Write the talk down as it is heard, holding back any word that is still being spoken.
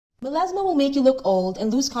Melasma will make you look old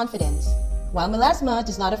and lose confidence. While melasma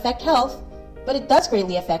does not affect health, but it does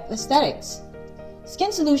greatly affect aesthetics.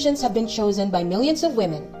 Skin solutions have been chosen by millions of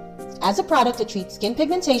women. As a product to treat skin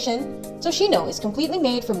pigmentation, Toshino is completely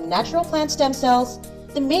made from natural plant stem cells.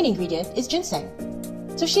 The main ingredient is ginseng.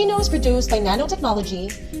 Toshino is produced by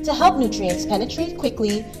nanotechnology to help nutrients penetrate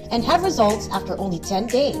quickly and have results after only 10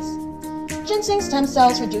 days. Ginseng stem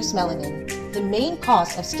cells reduce melanin, the main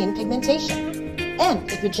cause of skin pigmentation,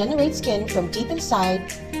 and it regenerates skin from deep inside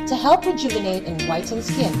to help rejuvenate and whiten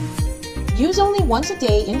skin. Use only once a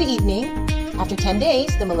day in the evening. After 10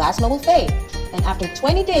 days, the melasma will fade, and after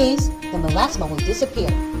 20 days, the melasma will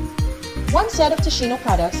disappear. One set of Toshino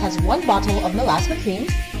products has 1 bottle of melasma cream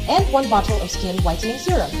and 1 bottle of skin whitening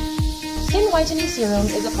serum. Skin whitening serum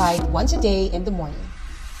is applied once a day in the morning.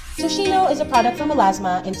 Toshino is a product for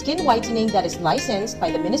melasma and skin whitening that is licensed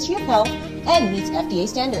by the Ministry of Health and meets FDA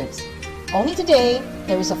standards. Only today,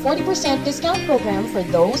 there is a 40% discount program for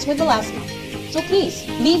those with melasma. So please,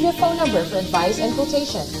 leave your phone number for advice and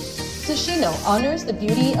quotation. Toshino honors the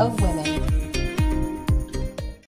beauty of women.